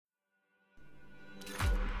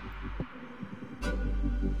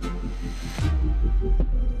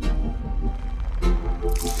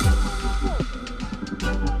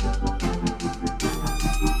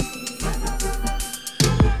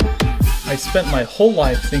spent my whole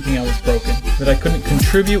life thinking I was broken, that I couldn't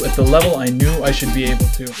contribute at the level I knew I should be able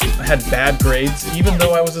to. I had bad grades, even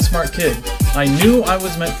though I was a smart kid. I knew I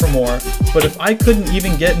was meant for more, but if I couldn't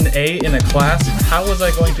even get an A in a class, how was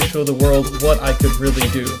I going to show the world what I could really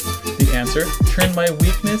do? The answer: turn my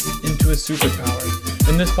weakness into a superpower.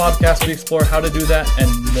 In this podcast, we explore how to do that and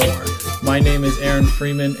more. My name is Aaron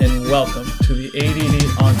Freeman, and welcome to the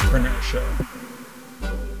ADD Entrepreneur Show.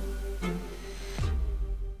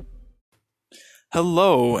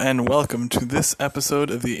 Hello, and welcome to this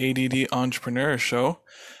episode of the ADD Entrepreneur Show.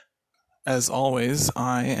 As always,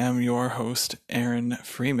 I am your host, Aaron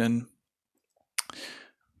Freeman.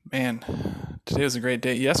 Man, today was a great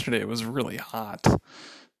day. Yesterday it was really hot.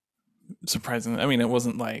 Surprisingly, I mean, it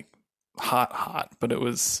wasn't like hot, but it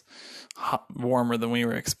was warmer than we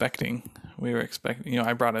were expecting.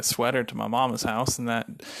 I brought a sweater to my mama's house, and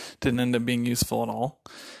that didn't end up being useful at all.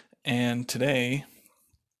 And today,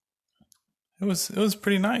 it was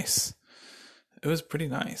pretty nice. It was pretty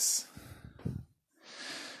nice.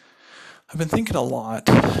 I've been thinking a lot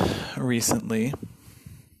recently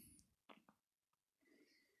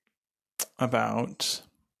about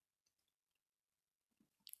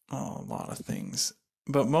a lot of things,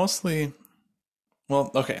 but mostly,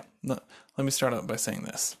 let me start out by saying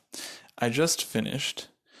this. I just finished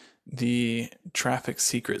the Traffic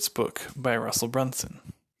Secrets book by Russell Brunson.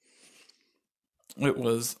 It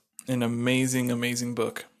was an amazing, amazing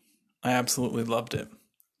book. I absolutely loved it.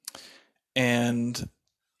 And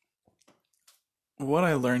what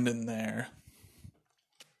I learned in there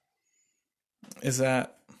is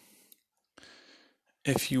that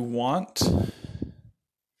if you want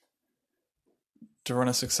to run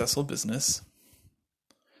a successful business,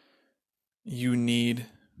 you need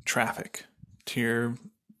traffic to your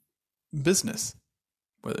business.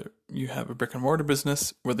 Whether you have a brick and mortar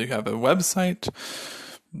business, whether you have a website,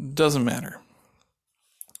 doesn't matter.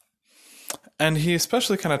 And he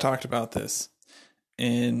especially kind of talked about this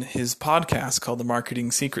in his podcast called the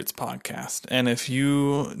Marketing Secrets Podcast. And if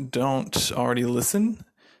you don't already listen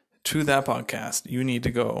to that podcast, you need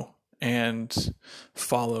to go and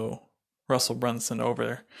follow Russell Brunson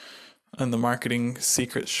over on the Marketing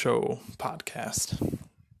Secrets Show podcast.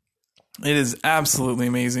 It is absolutely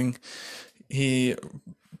amazing. He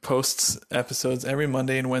posts episodes every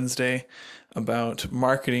Monday and Wednesday about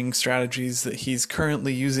marketing strategies that he's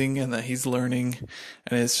currently using and that he's learning.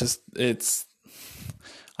 And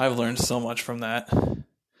I've learned so much from that.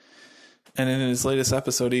 And in his latest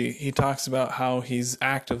episode, he talks about how he's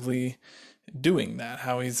actively doing that,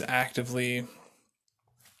 how he's actively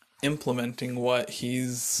implementing what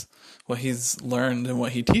he's learned and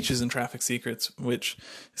what he teaches in Traffic Secrets, which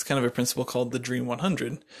is kind of a principle called the Dream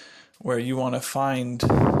 100, where you want to find,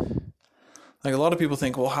 like, a lot of people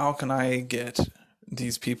think, well, how can I get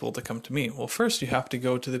these people to come to me? Well, first you have to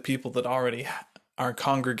go to the people that already are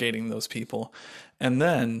congregating those people, and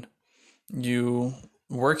then you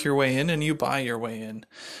work your way in and you buy your way in.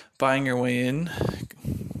 Buying your way in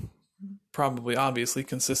probably obviously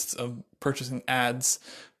consists of purchasing ads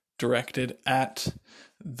directed at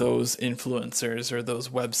those influencers or those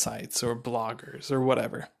websites or bloggers or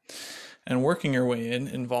whatever. And working your way in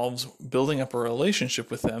involves building up a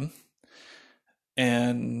relationship with them,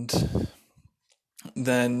 and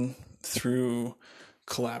then through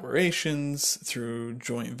collaborations, through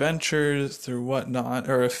joint ventures, through whatnot,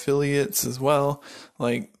 or affiliates as well,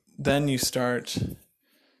 then you start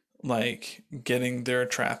getting their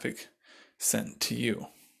traffic sent to you.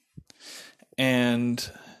 And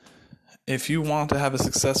if you want to have a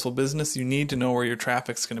successful business, you need to know where your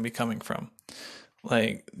traffic's going to be coming from.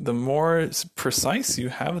 The more precise you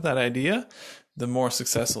have that idea, the more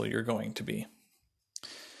successful you're going to be.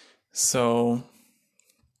 So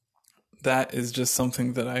that is just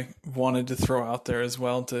something that I wanted to throw out there as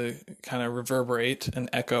well, to kind of reverberate and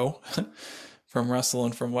echo from Russell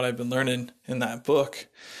and from what I've been learning in that book.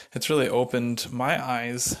 It's really opened my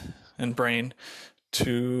eyes and brain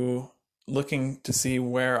to looking to see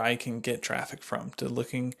where I can get traffic from, to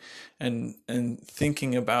looking and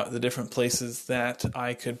thinking about the different places that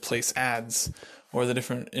I could place ads, or the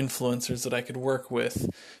different influencers that I could work with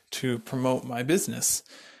to promote my business.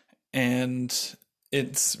 And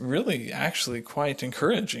it's really actually quite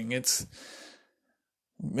encouraging. It's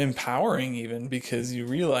empowering even, because you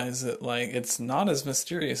realize that it's not as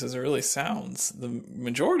mysterious as it really sounds. The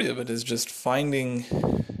majority of it is just finding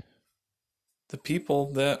the people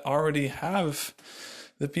that already have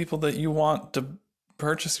the people that you want to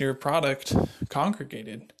purchase your product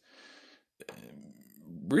congregated.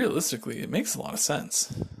 Realistically, it makes a lot of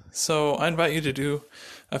sense. So I invite you to do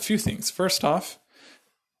a few things. First off,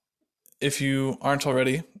 if you aren't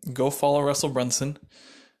already, go follow Russell Brunson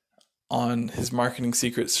on his Marketing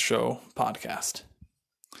Secrets Show podcast.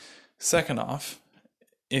 Second off,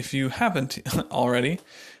 if you haven't already,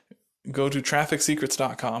 go to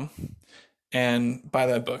trafficsecrets.com and buy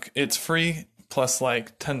that book. It's free plus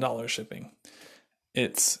like $10 shipping.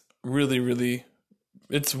 It's really,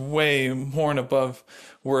 it's way more and above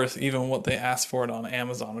worth even what they ask for it on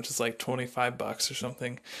Amazon, which is like $25 or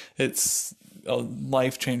something. It's a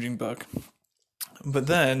life-changing book. But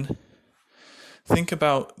then think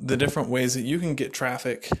about the different ways that you can get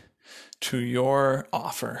traffic to your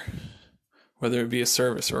offer, whether it be a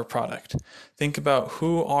service or a product. Think about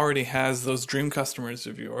who already has those dream customers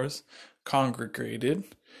of yours congregated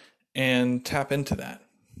and tap into that,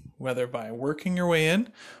 whether by working your way in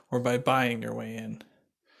or by buying your way in.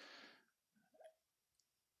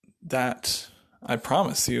 That, I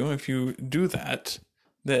promise you, if you do that,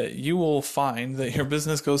 that you will find that your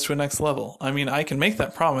business goes to a next level. I mean, I can make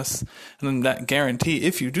that promise and that guarantee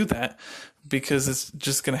if you do that, because it's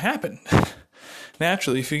just going to happen.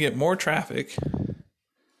 Naturally, if you get more traffic,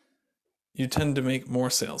 you tend to make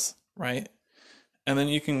more sales, right? And then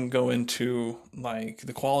you can go into like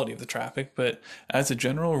the quality of the traffic, but as a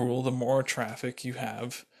general rule, the more traffic you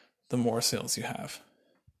have, the more sales you have.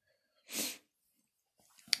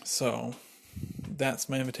 So that's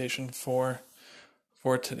my invitation for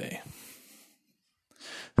today.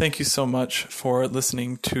 Thank you so much for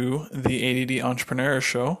listening to the ADD Entrepreneur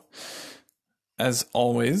Show. As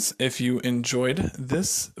always, if you enjoyed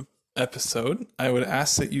this episode, I would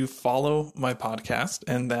ask that you follow my podcast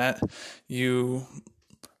and that you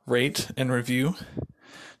rate and review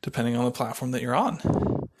depending on the platform that you're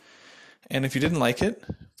on. And if you didn't like it,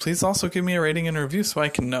 please also give me a rating and a review so I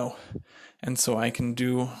can know and so I can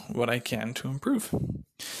do what I can to improve.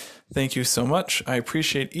 Thank you so much. I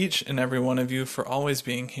appreciate each and every one of you for always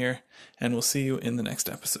being here, and we'll see you in the next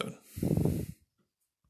episode.